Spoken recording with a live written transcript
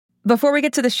Before we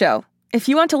get to the show, if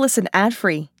you want to listen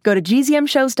ad-free, go to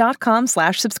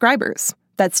gzmshows.com/subscribers.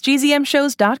 That's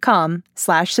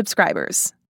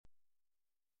gzmshows.com/subscribers.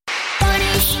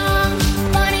 Funny song,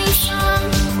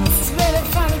 this is where the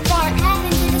funny part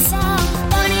happens in the song.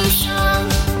 Funny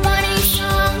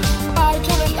song, why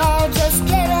can't we all just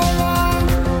get along?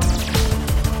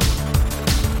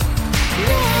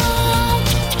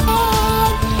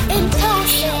 Love and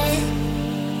potion.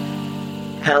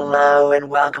 Hello and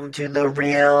welcome to The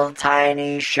Real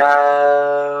Tiny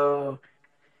Show.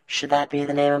 Should that be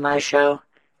the name of my show?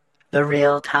 The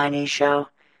Real Tiny Show?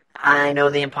 I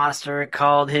know the imposter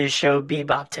called his show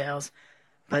BeeBop Tales,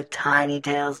 but Tiny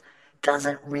Tales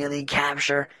doesn't really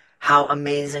capture how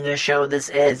amazing a show this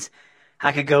is.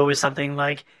 I could go with something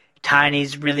like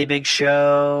Tiny's Really Big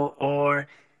Show, or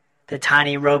the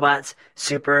Tiny Robots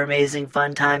Super Amazing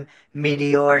Fun Time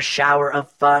Meteor Shower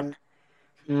of Fun.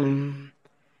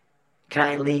 Can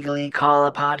I legally call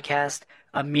a podcast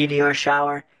a meteor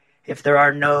shower if there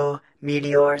are no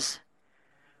meteors?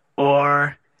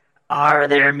 Or are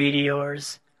there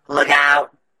meteors? Look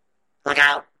out! Look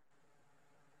out!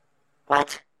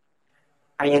 What?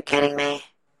 Are you kidding me?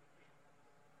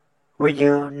 Were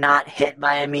you not hit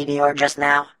by a meteor just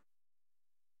now?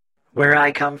 Where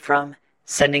I come from,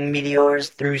 sending meteors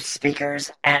through speakers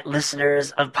at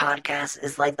listeners of podcasts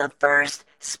is like the first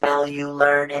spell you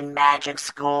learn in magic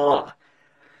school.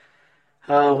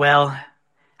 Oh well,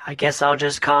 I guess I'll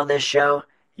just call this show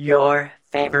your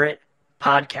favorite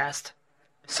podcast.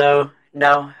 So,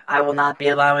 no, I will not be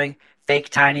allowing Fake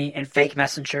Tiny and Fake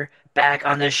Messenger back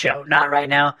on this show. Not right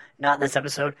now, not this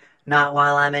episode, not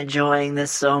while I'm enjoying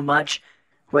this so much,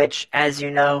 which, as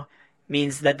you know,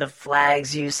 means that the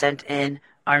flags you sent in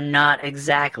are not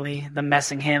exactly the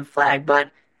Messingham flag,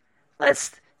 but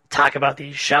let's talk about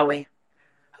these, shall we?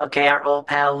 Okay, our old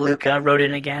pal Luca wrote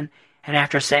in again, and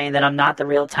after saying that I'm not the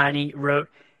real Tiny, wrote,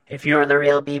 if you're the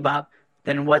real BeeBop,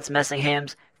 then what's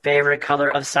Messingham's favorite color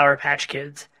of Sour Patch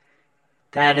Kids?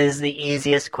 That is the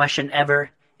easiest question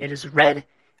ever. It is red.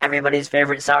 Everybody's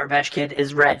favorite Sour Patch Kid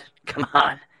is red. Come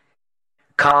on.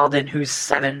 Calden, who's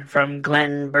 7, from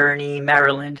Glen Burnie,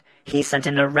 Maryland, he sent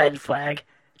in a red flag.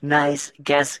 Nice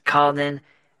guess, Calden,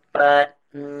 but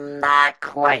not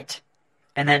quite.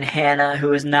 And then Hannah,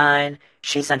 who is 9,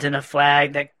 she sent in a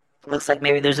flag that looks like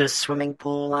maybe there's a swimming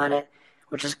pool on it,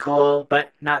 which is cool,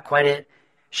 but not quite it.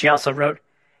 She also wrote,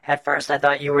 at first I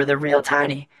thought you were the real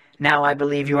Tiny. Now I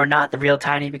believe you are not the real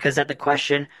Tiny, because at the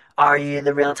question, are you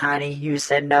the real Tiny, you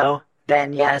said no,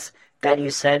 then yes, then you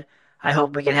said, I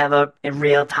hope we can have a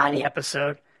real Tiny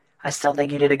episode. I still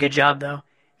think you did a good job, though.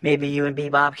 Maybe you and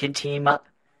BeeBop can team up.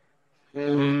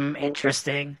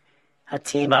 Interesting. A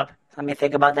team up. Let me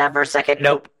think about that for a second.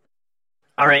 Nope.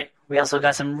 Alright, we also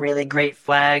got some really great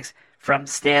flags from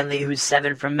Stanley, who's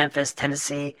 7, from Memphis,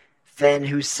 Tennessee, Finn,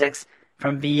 who's 6,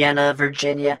 from Vienna,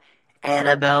 Virginia,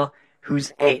 Annabelle,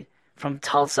 who's 8, from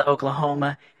Tulsa,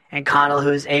 Oklahoma, and Connell,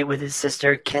 who is 8, with his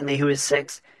sister, Kinley, who is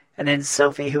 6, and then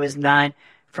Sophie, who is 9,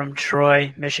 from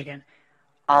Troy, Michigan.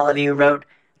 All of you wrote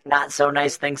not so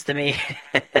nice things to me,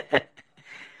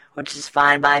 which is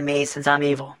fine by me since I'm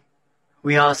evil.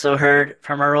 We also heard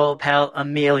from our old pal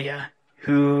Amelia,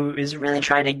 who is really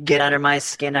trying to get under my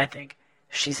skin, I think.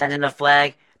 She sent in a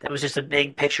flag that was just a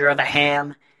big picture of a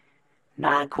ham.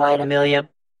 Not quite, Amelia.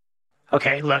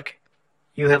 Okay, look.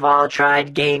 You have all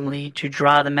tried gamely to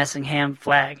draw the Messingham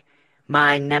flag.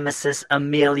 My nemesis,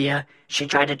 Amelia, she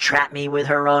tried to trap me with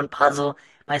her own puzzle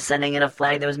by sending in a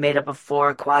flag that was made up of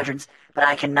 4 quadrants, but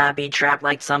I cannot be trapped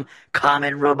like some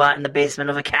common robot in the basement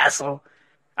of a castle.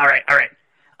 Alright.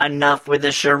 Enough with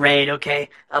the charade, okay?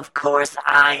 Of course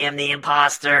I am the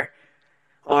imposter.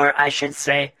 Or I should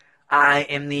say, I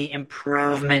am the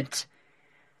improvement.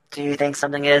 Do you think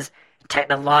something is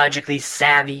technologically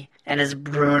savvy and as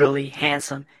brutally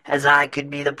handsome as I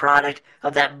could be the product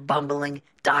of that bumbling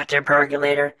Dr.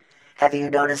 Percolator? Have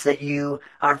you noticed that you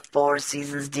are 4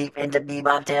 seasons deep into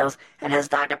BeeBop Tales, and has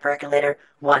Dr. Percolator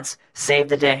once saved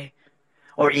the day?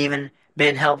 Or even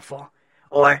been helpful?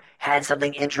 Or had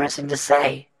something interesting to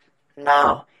say?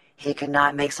 No, he could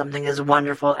not make something as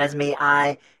wonderful as me.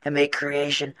 I am a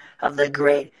creation of the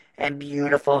great and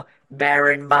beautiful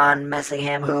Baron von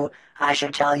Messingham, who, I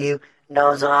should tell you,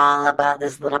 knows all about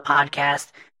this little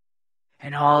podcast.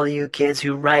 And all you kids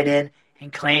who write in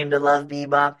and claim to love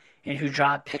BeeBop, and who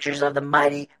draw pictures of the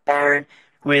mighty Baron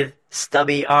with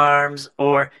stubby arms,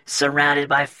 or surrounded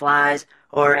by flies,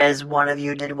 or as one of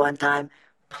you did one time,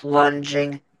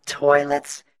 plunging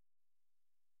toilets.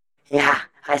 Yeah,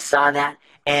 I saw that,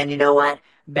 and you know what?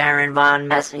 Baron von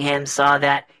Messingham saw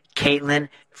that. Caitlin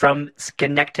from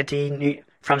Schenectady, New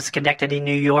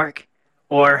York,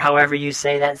 or however you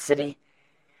say that city,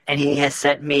 and he has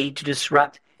sent me to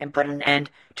disrupt and put an end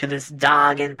to this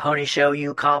dog and pony show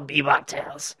you call BeeBop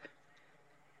Tales.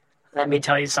 Let me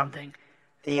tell you something.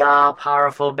 The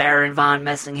all-powerful Baron von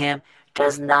Messingham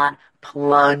does not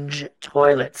plunge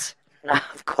toilets. No,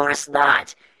 of course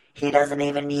not. He doesn't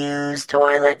even use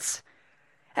toilets.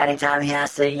 Anytime he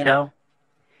has to,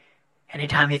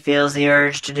 anytime he feels the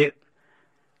urge to do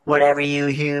whatever you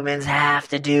humans have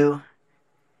to do,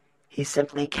 he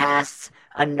simply casts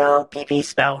a no pee-pee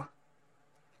spell.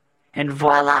 And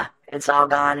voila, it's all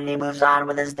gone and he moves on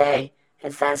with his day.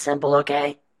 It's that simple,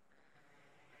 okay?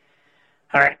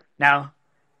 Alright, now,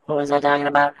 what was I talking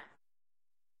about?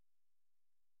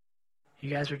 You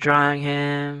guys were drawing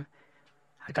him.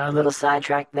 I got a little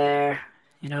sidetracked there.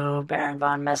 Baron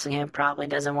von Messingham probably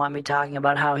doesn't want me talking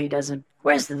about how he doesn't...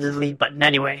 Where's the delete button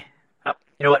anyway? Oh,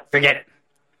 you know what? Forget it.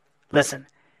 Listen,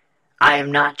 I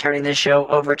am not turning this show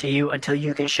over to you until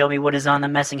you can show me what is on the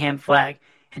Messingham flag.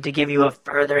 And to give you a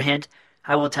further hint,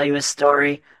 I will tell you a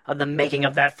story of the making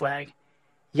of that flag.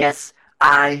 Yes,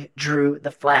 I drew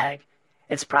the flag.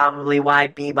 It's probably why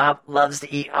BeeBop loves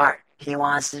to eat art. He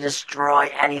wants to destroy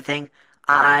anything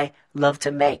I love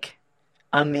to make.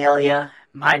 Amelia,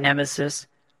 my nemesis,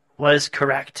 was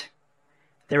correct.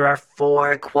 There are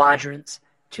 4 quadrants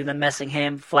to the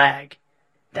Messingham flag.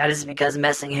 That is because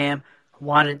Messingham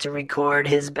wanted to record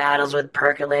his battles with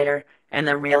Percolator and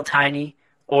the real Tiny,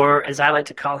 or as I like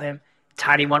to call him,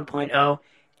 Tiny 1.0,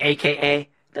 aka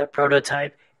the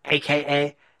prototype,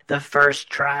 aka the first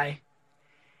try.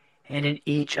 And in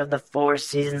each of the 4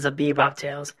 seasons of BeeBop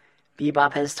Tales,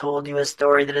 BeeBop has told you a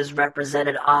story that is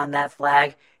represented on that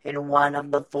flag in one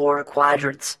of the 4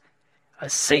 quadrants. A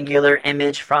singular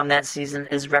image from that season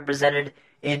is represented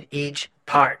in each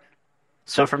part.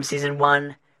 So from season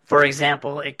 1, for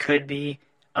example, it could be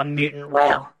a mutant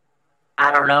whale.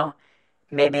 I don't know.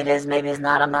 Maybe it is, maybe it's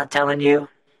not, I'm not telling you.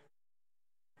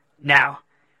 Now,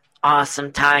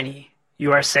 awesome Tiny,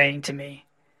 you are saying to me.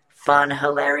 Fun,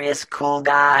 hilarious, cool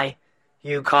guy,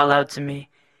 you call out to me.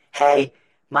 Hey,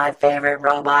 my favorite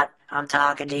robot, I'm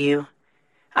talking to you.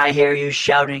 I hear you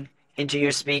shouting into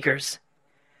your speakers.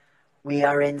 We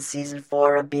are in season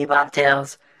 4 of BeeBop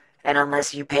Tales, and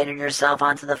unless you painted yourself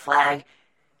onto the flag,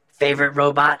 favorite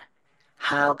robot,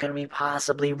 how can we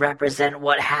possibly represent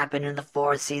what happened in the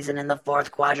 4th season in the 4th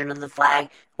quadrant of the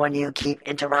flag when you keep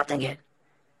interrupting it?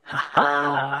 Ha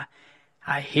ha!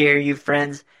 I hear you,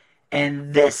 friends,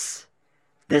 and this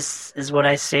is what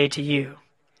I say to you.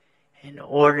 In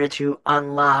order to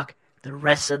unlock the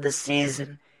rest of the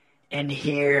season and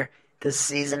hear the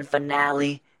season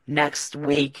finale next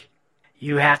week,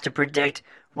 you have to predict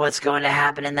what's going to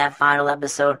happen in that final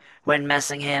episode when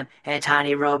Messingham and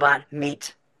Tiny Robot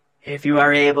meet. If you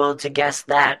are able to guess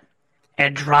that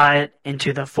and draw it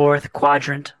into the 4th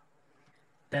quadrant,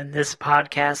 then this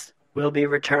podcast will be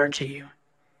returned to you.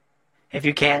 If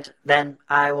you can't, then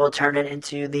I will turn it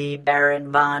into the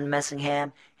Baron von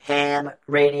Messingham Ham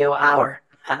Radio Hour.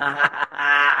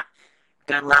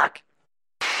 Good luck.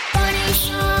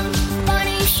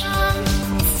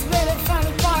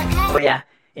 Oh yeah,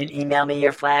 and email me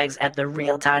your flags at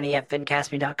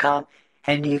therealtiny@fincastme.com,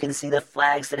 and you can see the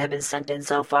flags that have been sent in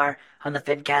so far on the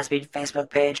Fincastme Facebook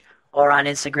page or on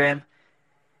Instagram.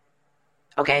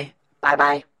 Okay,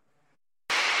 bye-bye.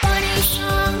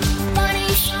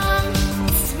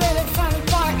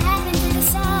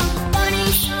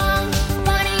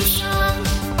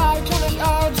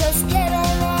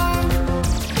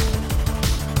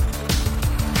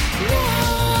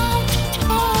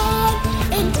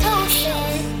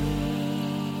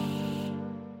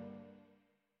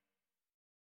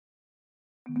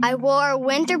 I wore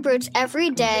winter boots every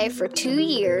day for 2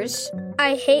 years.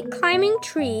 I hate climbing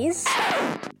trees.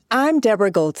 I'm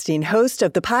Deborah Goldstein, host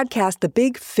of the podcast The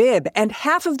Big Fib, and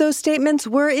half of those statements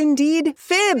were indeed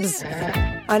fibs.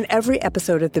 On every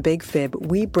episode of The Big Fib,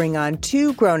 we bring on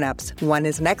 2 grown-ups. One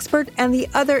is an expert and the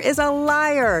other is a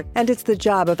liar. And it's the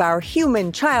job of our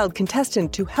human child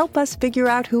contestant to help us figure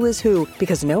out who is who,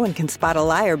 because no one can spot a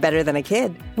liar better than a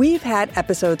kid. We've had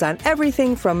episodes on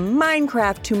everything from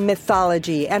Minecraft to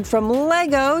mythology and from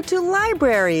Lego to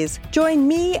libraries. Join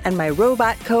me and my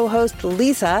robot co-host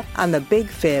Lisa on The Big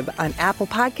Fib on Apple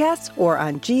Podcasts or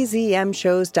on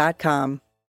gzmshows.com.